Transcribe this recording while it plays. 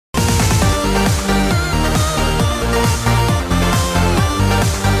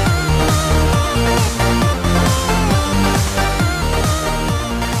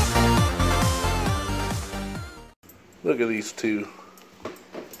Look at these two.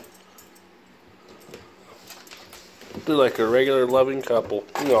 They're like a regular loving couple.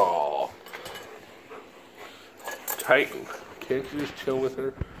 Aww. Titan. Can't you just chill with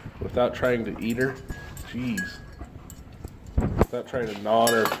her without trying to eat her? Jeez. Without trying to gnaw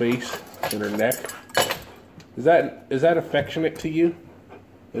on her face and her neck. Is that affectionate to you?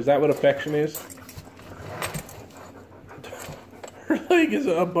 Is that what affection is? Her leg is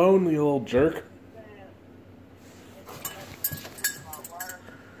a bone, you little jerk.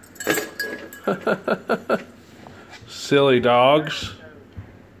 Silly dogs.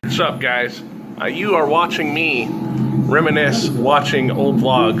 What's up, guys? You are watching me reminisce watching old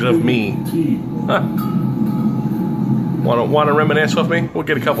vlogs of me. Want to reminisce with me? We'll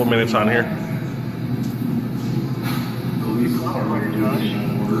get a couple minutes on here.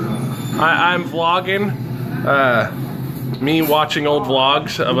 I'm vlogging. Me watching old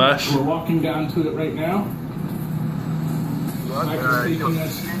vlogs of us. We're walking down to it right now.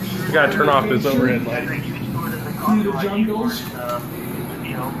 We gotta turn off this overhead light. Through the jungles.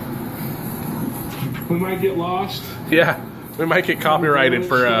 We might get lost. Yeah, we might get copyrighted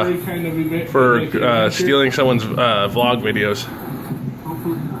for stealing someone's vlog videos.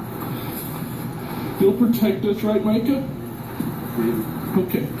 You'll protect us, right, Micah?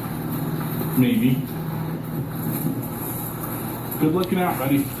 Okay. Maybe. Good looking out,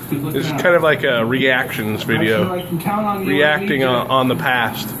 buddy. Good looking This is out. kind of like a reactions video. Sure I can count on you. Reacting on the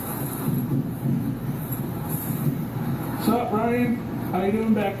past. What's up, Ryan? How you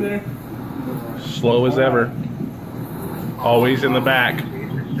doing back there? Slow as ever. Always in the back.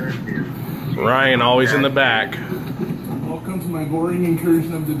 Ryan always in the back. Welcome to my boring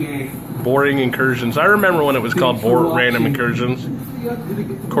incursion of the day. Boring incursions. I remember when it was called Random Incursions.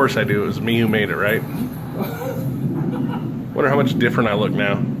 Of course I do. It was me who made it, right? Wonder how much different I look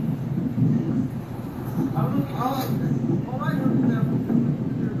now.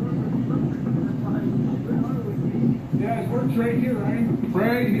 Yeah, it works right here, Ryan.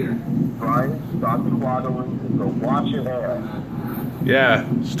 Right here. Ryan, stop waddling and go wash your hair. Yeah,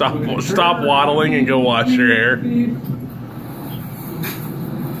 stop waddling and go wash your hair.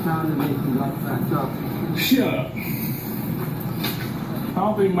 Shut up. I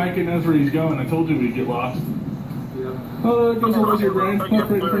don't think Micah knows where he's going. I told you we'd get lost. Oh, there goes the lizard, Ryan. Look right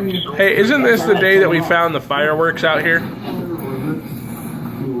in front of you. Hey, isn't this the day that we found the fireworks out here? I do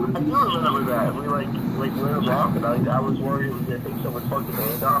remember that. We went off, and I was worried that think someone fucked the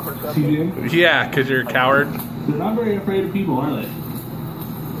band off or something. You did? Yeah, because you're a coward. They're not very afraid of people, are they?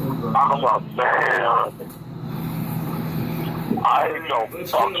 I'm a man. I'm no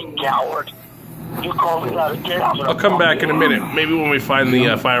fucking coward. You call me that again, I'm gonna I'll come back in a minute. Maybe when we find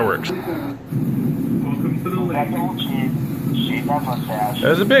the fireworks. Welcome to the lake. It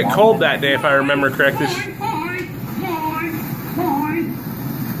was a bit cold that day, if I remember correctly.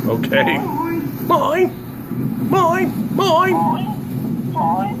 Okay. Mine.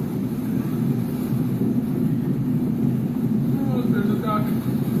 Oh, there's a duck.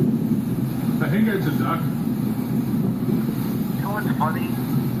 I think it's a duck. You know what's funny?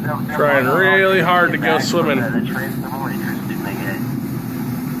 Trying really hard to go swimming.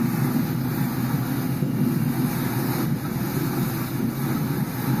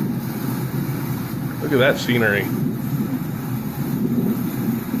 Look at that scenery.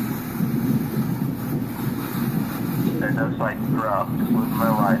 That's like, bro, just living my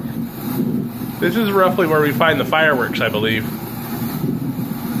life. This is roughly where we find the fireworks, I believe.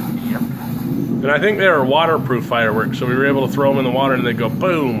 Yep. And I think they were waterproof fireworks, so we were able to throw them in the water and they go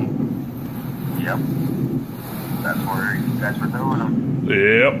boom. Yep. That's where doing them.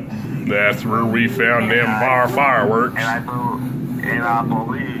 Yep. That's where we found them fireworks. And I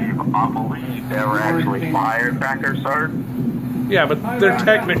believe they were actually firecrackers, sir. Yeah, but they're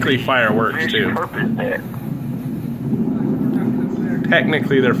technically fireworks too.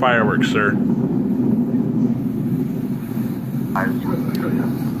 Technically, they're fireworks, sir.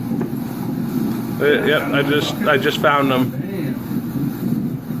 Yep, I just found them.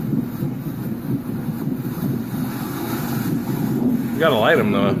 We gotta light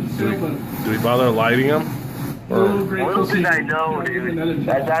them though. Do we bother lighting them? Little did I know, dude.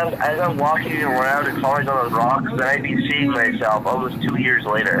 As I'm walking around and falling on those rocks, then I'd be seeing myself almost 2 years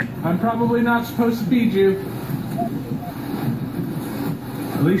later. I'm probably not supposed to feed you.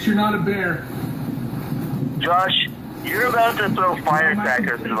 At least you're not a bear. Josh, you're about to throw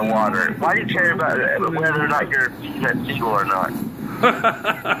firecrackers into the water. Why do you care about whether or not you're feeding that seagull or not?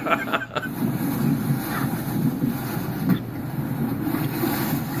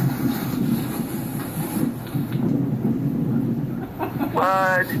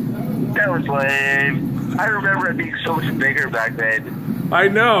 What? That was lame. I remember it being so much bigger back then. I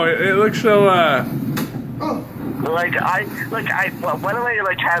know, it looks so, why do I, like,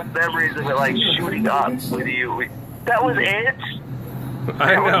 have memories of it, like, shooting up with you? That was it?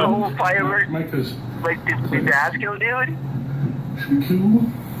 I know. Was the whole firework, like, the fiasco, dude?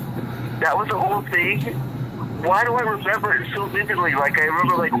 That was the whole thing? Why do I remember it so vividly? Like, I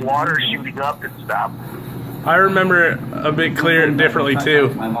remember, like, water shooting up and stuff. I remember it a bit differently, too.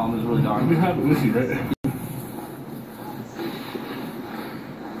 My mom was really dark. We have it with you, right?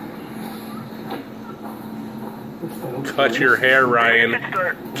 Cut your hair, Ryan.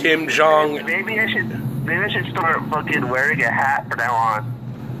 Kim Jong. Maybe I should start fucking wearing a hat from now on.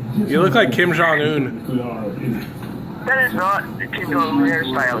 You look like Kim Jong-un. That is not the Kim Jong-un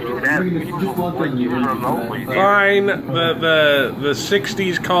hairstyle. Even remotely. Fine. The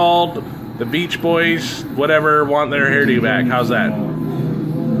 60s called, the Beach Boys, whatever, want their hairdo back. How's that?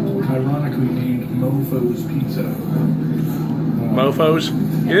 Ironically named Mofo's Pizza. Mofos?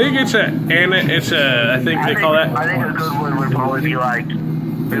 You think it's a, I think they call that? I think a good one would probably be like,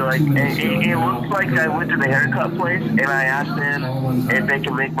 it looks like I went to the haircut place and I asked them if they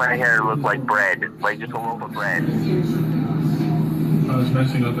can make my hair look like bread, like just a loaf of bread. I was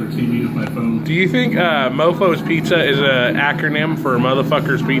messing up their TV with my phone. Do you think Mofo's Pizza is an acronym for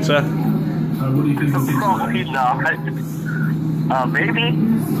Motherfuckers Pizza? What do you think of pizza? Probably not. Maybe?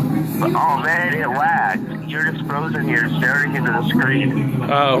 But, oh man, it lagged. You're just frozen here staring into the screen.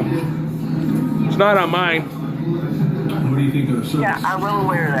 Oh. It's not on mine. What do you think of the service? Yeah, I'm well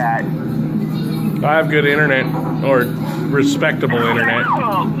aware of that. I have good internet, or respectable internet.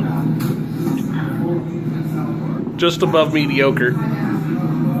 Just above mediocre.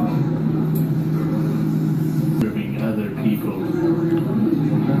 Serving other people.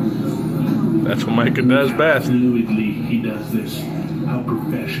 That's what Micah does best. Fluidly, he does this. How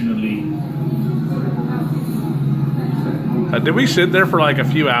professionally. Did we sit there for like a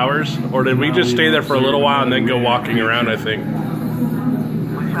few hours, or did we just stay there for a little while and then go walking around, I think?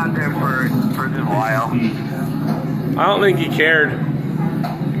 We sat there for a good while. I don't think he cared.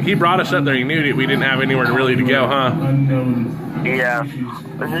 He brought us up there, he knew that we didn't have anywhere really to go, huh? Unknown. Yeah.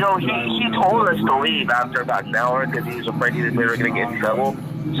 No, he told us to leave after about an hour because he was afraid we were going to get in trouble.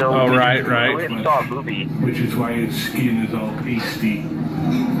 So oh, right. We went and saw a movie. Which is why his skin is all pasty.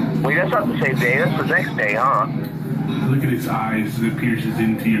 Wait, that's not the same day. That's the next day, huh? Look at its eyes that pierces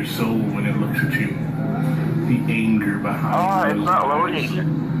into your soul when it looks at you. The anger behind it's not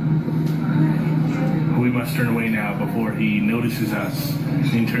loading. We must turn away now before he notices us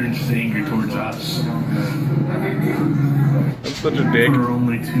and turns his anger towards us. That's such a dick. For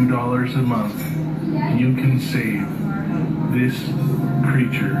only $2 a month, you can save this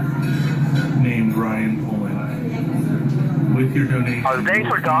creature named Ryan Pullen. With your donation, Thanks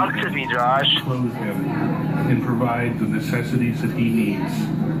for dogs to me, Josh. Clothe him and provide the necessities that he needs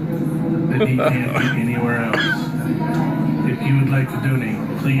that he can't get anywhere else. If you would like to donate,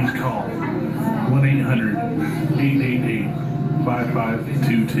 please call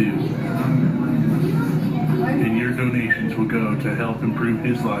 1-800-888-5522. And your donations will go to help improve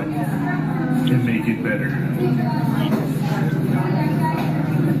his life and make it better.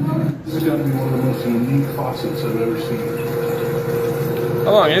 It's got to be one of the most unique faucets I've ever seen.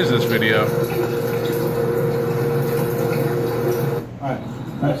 How long is this video?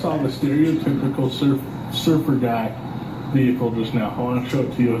 I saw the stereotypical surfer guy vehicle just now. I want to show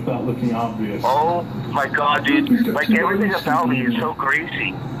it to you without looking obvious. Oh my god, dude. Like, everything about me is so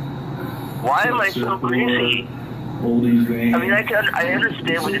greasy. Why am I so greasy? Oldies van. I mean, I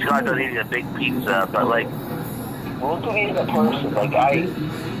understand we just got done eating a big pizza, but like, look at me as a person. Like,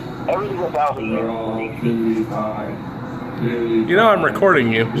 everything about me is You know I'm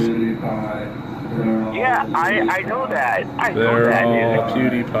recording you. yeah, I know that. They're all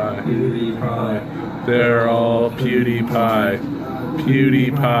PewDiePie. They're all PewDiePie.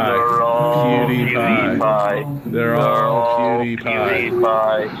 PewDiePie. PewDiePie. They're all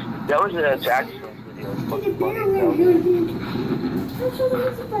PewDiePie. That was a Jackson video.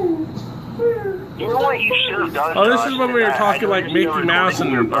 You know what you should have done? Oh, this is when we were talking like Mickey Mouse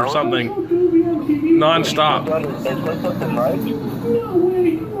or something. Non-stop.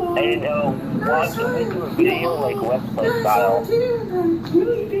 And watch them into a video like Let's Play style.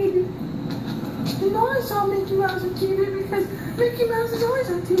 You know I saw Mickey Mouse on TV because Mickey Mouse is always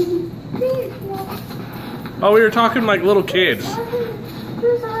on TV. Oh, we were talking like little kids.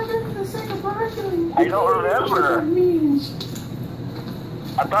 I don't remember.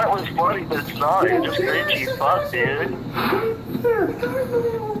 I thought it was funny, but it's not. It's just cringy as fuck, dude.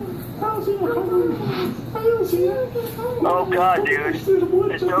 Oh god, dude.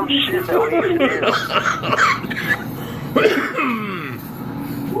 There's no shit that we can do.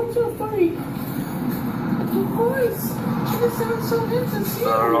 What's so funny? Of course. This sounds so insincere.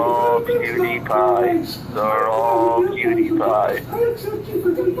 They're all cutie pies. They're all cutie pies. I accept you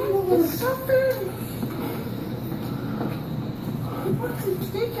for doing this. Something. What's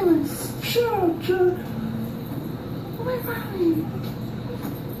ridiculous? Shut up, jerk. Where's Barrie?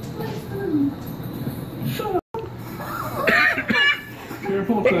 Where's Barrie? Shut up.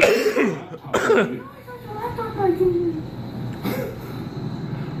 Careful with that.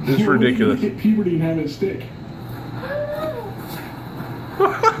 It's ridiculous. Hit puberty and have it stick.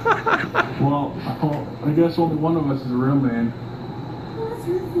 Well, I guess only one of us is a real man.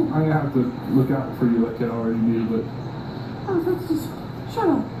 I'm gonna have to look out for you like I already knew, but Oh, that's just... Shut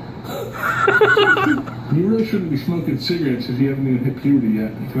up. you really shouldn't be smoking cigarettes if you haven't even hit puberty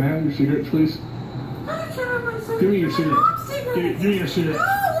yet. Can I have your cigarettes, please? I don't care about my cigarettes. Give me your cigarette. Mom's cigarettes. Give me your cigarette. No,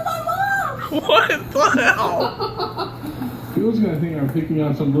 my mom. What the hell? Feels gonna think I'm picking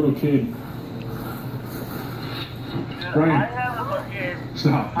on some little kid. Ryan. I have a fucking...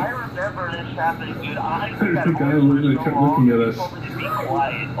 Stop. I remember this happening, dude. I The guy literally kept looking at us. told me to be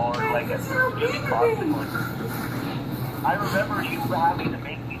quiet or like a stupid consequence. I remember you having to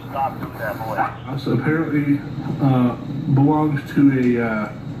make me stop doing that voice. So apparently belongs to a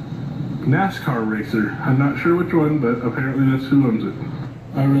NASCAR racer. I'm not sure which one, but apparently that's who owns it.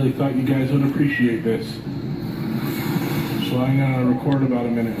 I really thought you guys would appreciate this. So I'm gonna record about a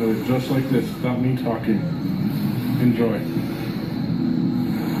minute of it, just like this, without me talking. Enjoy.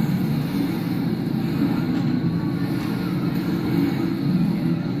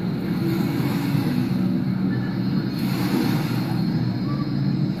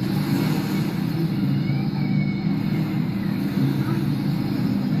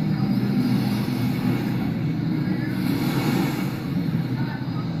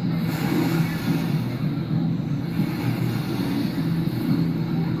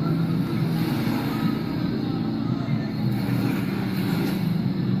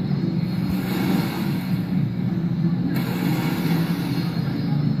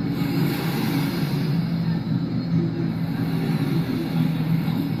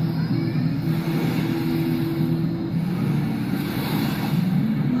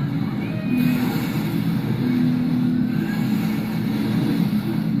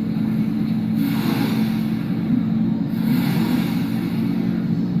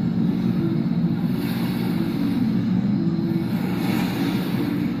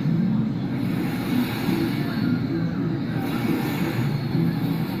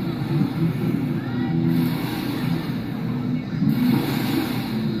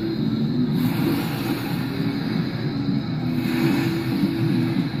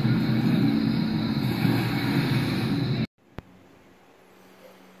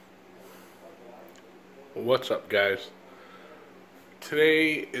 What's up, guys?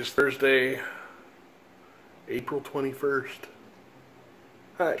 Today is Thursday, April 21st.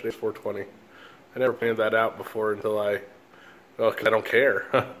 Hi, it's 420. I never planned that out before until well, 'cause I don't care.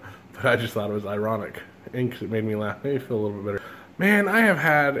 But I just thought it was ironic. And 'cause it made me laugh. Made me feel a little bit better. Man, I have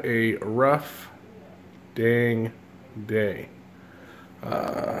had a rough dang day.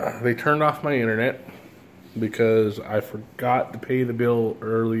 They turned off my internet because I forgot to pay the bill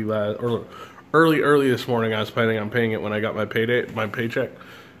early this morning. I was planning on paying it when I got my paycheck, my paycheck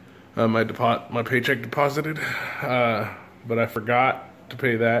deposited, but I forgot to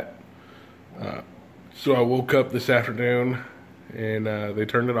pay that. So I woke up this afternoon and they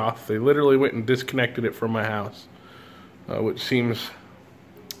turned it off. They literally went and disconnected it from my house, which is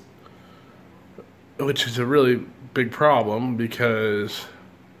a really big problem because,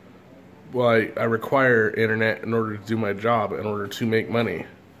 well, I require internet in order to do my job, in order to make money.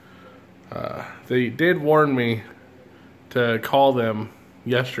 They did warn me to call them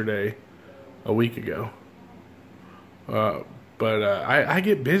yesterday, a week ago. But I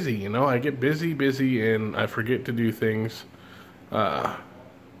get busy, you know. I get busy, and I forget to do things. I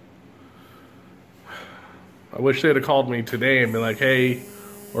wish they'd have called me today and been like, hey,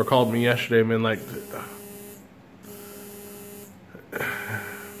 or called me yesterday and been like,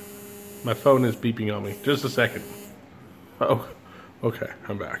 my phone is beeping on me. Just a second. Oh, okay,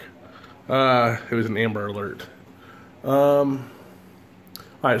 I'm back. It was an Amber Alert. Alright,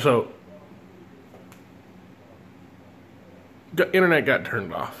 so internet got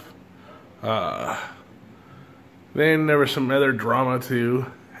turned off. Then there was some other drama too,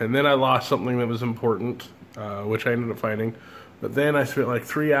 and then I lost something that was important, which I ended up finding. But then I spent like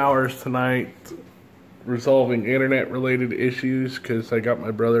 3 hours tonight resolving internet-related issues because I got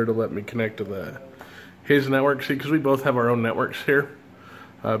my brother to let me connect to his network. See, because we both have our own networks here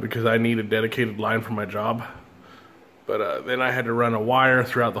because I need a dedicated line for my job. But then I had to run a wire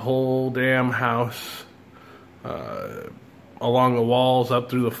throughout the whole damn house, along the walls, up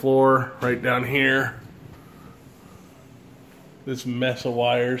through the floor, right down here. This mess of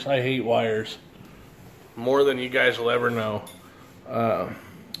wires. I hate wires more than you guys will ever know.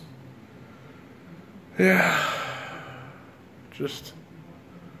 Yeah, just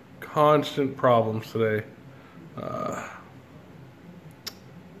constant problems today.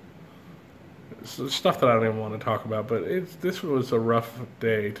 It's stuff that I don't even want to talk about, but this was a rough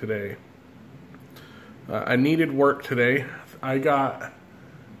day today. I needed work today.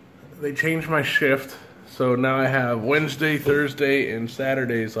 They changed my shift, so now I have Wednesday, Thursday, and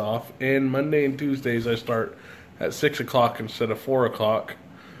Saturdays off, and Monday and Tuesdays I start at 6 o'clock instead of 4 o'clock.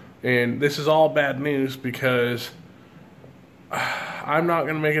 And this is all bad news because I'm not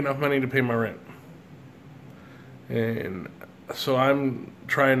going to make enough money to pay my rent. And so I'm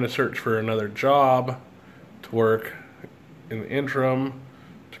trying to search for another job to work in the interim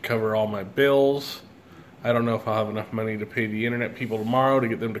to cover all my bills. I don't know if I'll have enough money to pay the internet people tomorrow to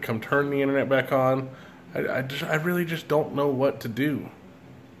get them to come turn the internet back on. I really just don't know what to do.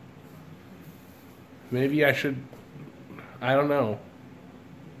 Maybe I should, I don't know.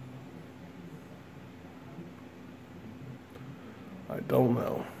 I don't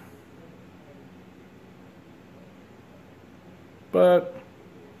know. But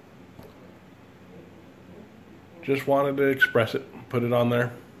just wanted to express it, put it on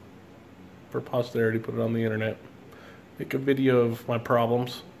there for posterity, put it on the internet, make a video of my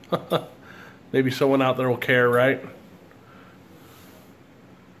problems. Maybe someone out there will care, right?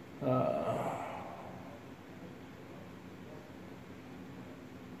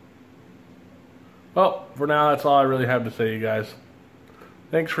 Well, for now, that's all I really have to say, you guys.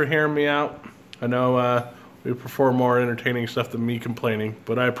 Thanks for hearing me out. I know we prefer more entertaining stuff than me complaining,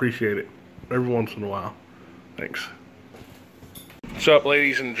 but I appreciate it every once in a while. Thanks. What's up,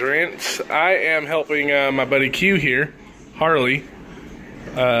 ladies and gents? I am helping my buddy Q here, Harley,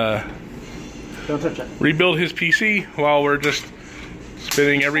 Don't touch it. rebuild his PC while we're just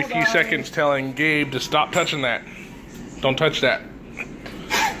spending every few seconds telling Gabe to stop touching that. Don't touch that.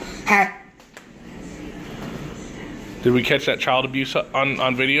 Did we catch that child abuse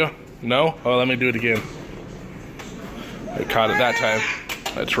on video? No? Oh, let me do it again. I caught it that time.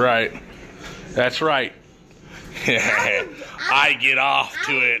 That's right. That's right. I get off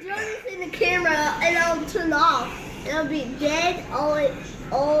to it. I'm doing the camera and I'll turn off. It'll be dead all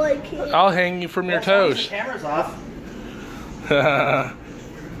I can. I'll hang you from your toes. The camera's off. I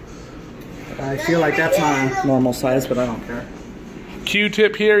feel like that's not a normal size, but I don't care.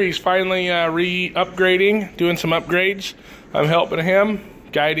 Q-tip here. He's finally upgrading, doing some upgrades. I'm helping him,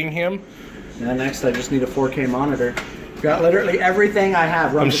 guiding him. And next, I just need a 4K monitor. Got literally everything I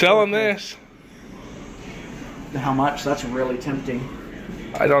have. I'm selling this. How much? That's really tempting.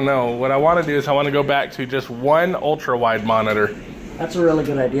 I don't know. What I want to do is I want to go back to just one ultra-wide monitor. That's a really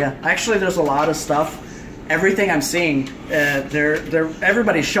good idea. Actually, there's a lot of stuff. Everything I'm seeing,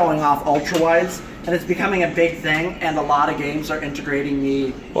 everybody's showing off ultra-wides, and it's becoming a big thing, and a lot of games are integrating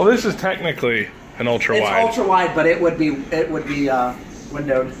the... Well, this is technically an ultra-wide. It's ultra-wide, but it would be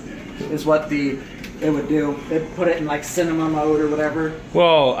windowed, is what it would do. It'd put it in like cinema mode or whatever.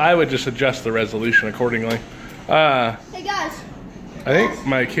 Well, I would just adjust the resolution accordingly. Hey guys. I think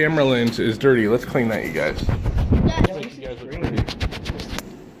my camera lens is dirty. Let's clean that, you guys.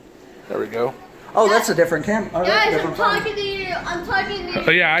 There we go. Oh, that's a different camera. Oh, Guys, I'm talking to you. I'm talking to you. Oh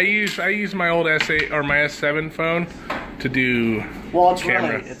yeah, I use my old S8 or my S7 phone to do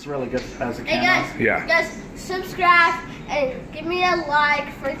camera. It's really good as a Hey camera. guys. Yeah. Guys, subscribe and give me a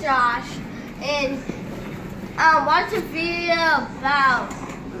like for Josh. And watch a video about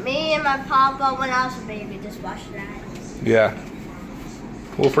me and my papa when I was a baby. Just watch that. Yeah.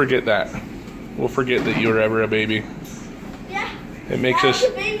 We'll forget that. We'll forget that you were ever a baby. Yeah. It makes us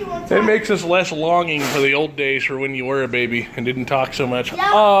less longing for the old days for when you were a baby and didn't talk so much.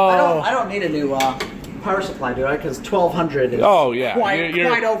 Yeah. Oh. I don't need a new power supply, do I? Because 1200 is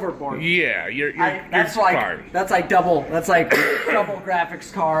quite overboard. Yeah, that's like double. That's like double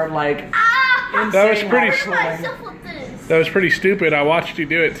graphics card. Like insane. That was pretty. That was pretty stupid. I watched you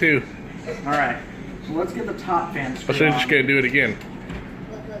do it too. All right, so let's get the top fan. So you're just gonna do it again.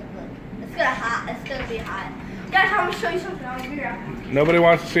 Look. It's gonna be hot. Guys, I'm gonna show you something on here. Nobody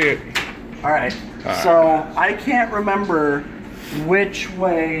wants to see it. All right. So I can't remember which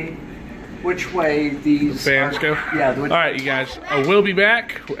way these fans go. Yeah. All right, you guys. We'll be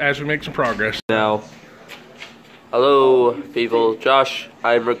back as we make some progress. Now, Hello, people. Josh,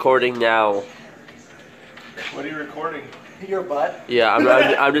 I'm recording now. What are you recording? Your butt? Yeah,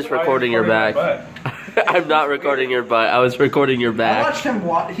 I'm just recording your back. I'm not recording your butt. I was recording your I back. watched him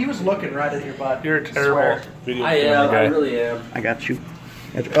he was looking right at your butt. You're a terrible video I camera am. guy. I really am. I got you.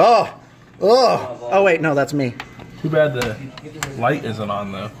 Oh! Oh! Oh, wait, no, that's me. Too bad the light isn't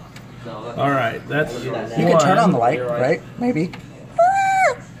on, though. Alright, that's You can turn on the light, right? Maybe.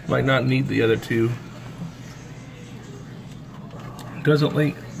 Might not need the other two. Doesn't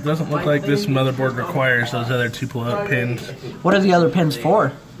look like this motherboard requires those other two pull-out pins. What are the other pins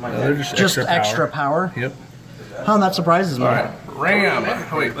for? They're just extra power. Yep. Oh, that surprises me. Alright,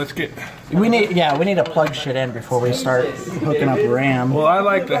 RAM. Wait, let's get... We need to plug shit in before we start hooking up RAM. Well, I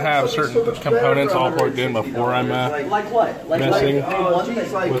like to have certain components all plugged in before I'm messing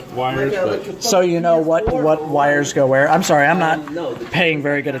with wires, but... So you know what wires go where. I'm sorry, I'm not paying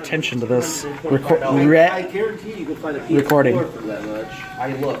very good attention to this I guarantee you could find a recording. PS4 for that much.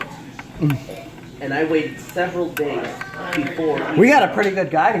 I looked. And I waited several days before. We got a pretty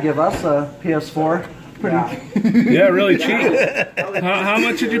good guy to give us a PS4. Yeah, really cheap. How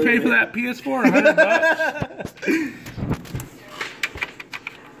much did you pay for that PS4?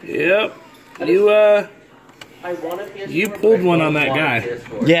 $100? Yep. You pulled one on that guy.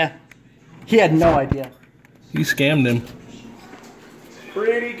 Yeah. He had no idea. You scammed him.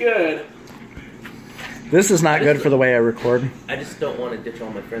 Pretty good. This is not good for the way I record. I just don't want to ditch all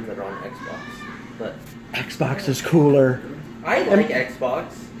my friends that are on Xbox. But Xbox is cooler. I like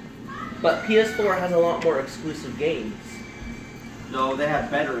Xbox. But PS4 has a lot more exclusive games. No, they have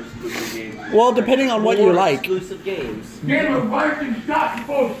better exclusive games. Well, depending on what you like. Exclusive games. Get with work and stop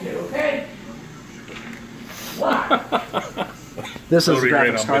bullshit, okay? This is Great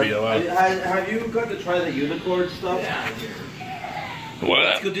graphics on card. video, Have you got to try the unicorn stuff? Yeah. What?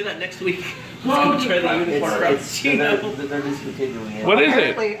 Let's go do that next week. Let's go try the unicorn. They're discontinuing it. What is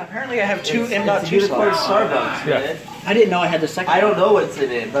it? Apparently I have two M.2 unicorn slots. Starbucks, man. I didn't know I had the second. I don't know what's in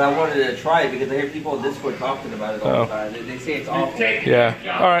it, but I wanted to try it because I hear people on Discord talking about it all the time. They say it's awful. Yeah.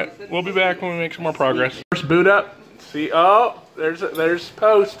 All right. We'll be back when we make some more progress. First boot up. See. Oh, there's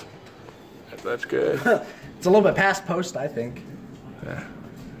post. That's good. It's a little bit past post, I think. Yeah.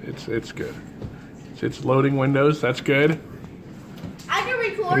 It's good. It's loading Windows. That's good. I can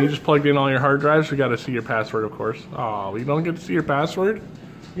record. And you just plugged in all your hard drives. We got to see your password, of course. Oh, you don't get to see your password?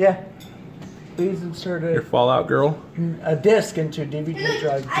 Yeah. Please insert Your Fallout girl. a disc into DVD Look,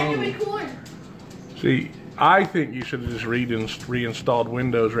 drive I can D. record. See, I think you should have just reinstalled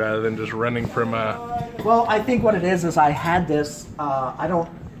Windows rather than just running from Well, I think what it is I had this. I don't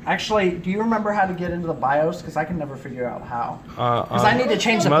actually. Do you remember how to get into the BIOS? Because I can never figure out how. Because I need to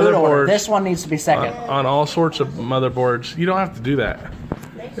change the boot order. This one needs to be second. On all sorts of motherboards, you don't have to do that.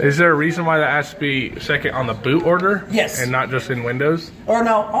 Is there a reason why that has to be second on the boot order? Yes. And not just in Windows? Or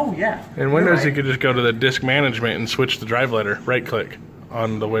no? Oh yeah. In Windows, you could just go to the disk management and switch the drive letter. Right click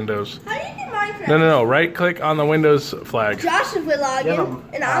on the Windows. How do you do Minecraft? No. Right click on the Windows flag. Josh is vlogging,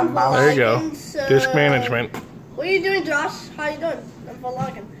 and I'm vlogging. There you go. So Disk management. What are you doing, Josh? How you doing? I'm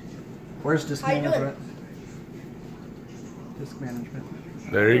vlogging. Where's disk How you management? Disk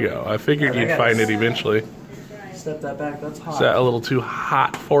management. There you go. I figured you'd find it eventually. Step that back. That's hot. Is that a little too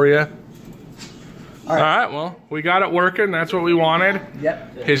hot for you? All right, well, we got it working. That's what we wanted.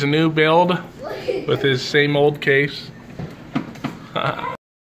 Yep. His new build with his same old case. Weirdo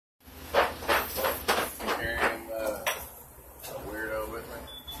with me.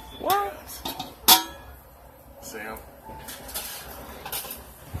 What? Sam.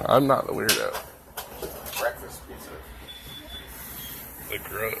 I'm not the weirdo. Breakfast pizza.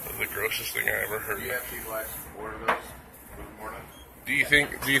 The grossest thing I ever heard Do you of. have people actually order those for the morning? Do you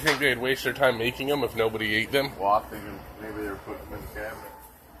think they'd waste their time making them if nobody ate them? Well, I'm thinking maybe they were putting them in the cabinet.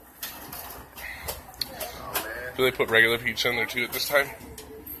 Oh man. Do they put regular pizza in there too at this time?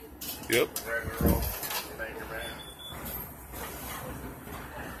 Yep. Regular old. Thank you, man.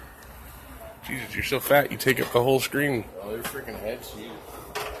 Jesus, you're so fat you take up the whole screen. Oh, your freaking head's huge.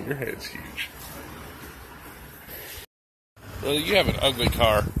 Your head's huge. Well, you have an ugly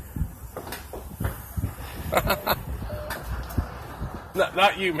car.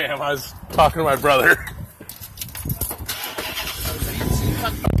 Not you, ma'am. I was talking to my brother.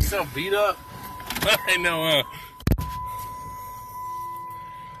 You sound beat up. I know,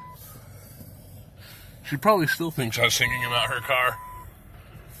 She probably still thinks I was thinking about her car.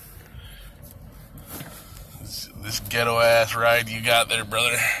 This ghetto ass ride you got there,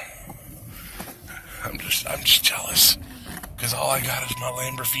 brother. I'm just jealous. Because all I got is my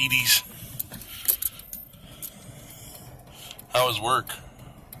Lamborghinis. How was work?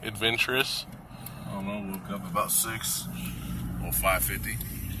 Adventurous? I don't know, woke up about 6, well, 5:50.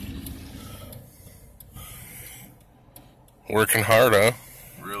 Working hard, huh?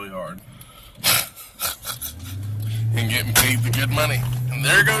 Really hard. And getting paid the good money. And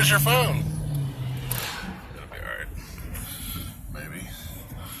there goes your phone. It'll be alright. Maybe.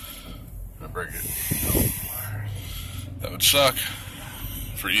 I'll break it. That would suck.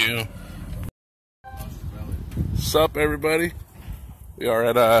 For you. Sup, everybody? We are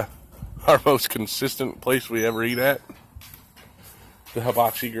at our most consistent place we ever eat at. The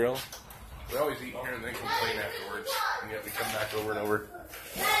Hibachi Grill. We always eat here and then complain afterwards. And yet we come back over and over.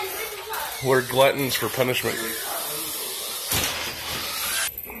 We're gluttons for punishment.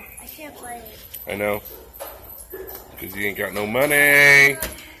 I can't play it. I know. Because you ain't got no money.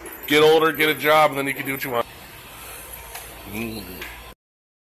 Get older, get a job, and then you can do what you want.